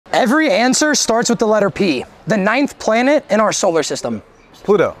Every answer starts with the letter P. The 9th planet in our solar system.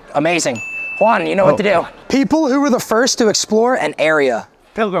 Pluto. Amazing. Juan, you know what to do. People who were the first to explore an area.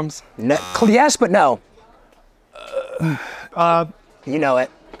 Pilgrims. No, yes, but no. You know it.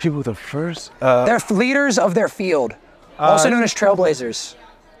 People were the first. They're leaders of their field, also known as trailblazers.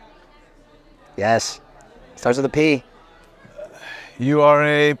 Yes. Starts with a P. You are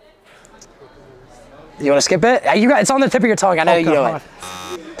a. You want to skip it? It's on the tip of your tongue. I know you know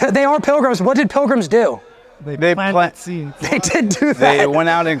it. They are pilgrims. What did pilgrims do? They planted seeds. They did do that. They went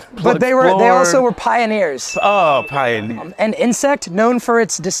out and But they also were pioneers. Oh, pioneer. An insect known for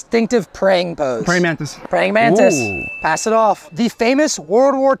its distinctive praying pose. Praying mantis. Praying mantis. Ooh. Pass it off. The famous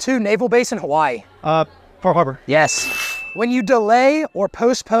World War II naval base in Hawaii. Pearl Harbor. Yes. When you delay or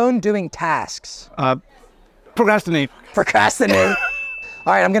postpone doing tasks. Procrastinate. Procrastinate.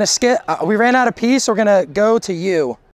 All right, I'm gonna skip. We ran out of P, so we're gonna go to you.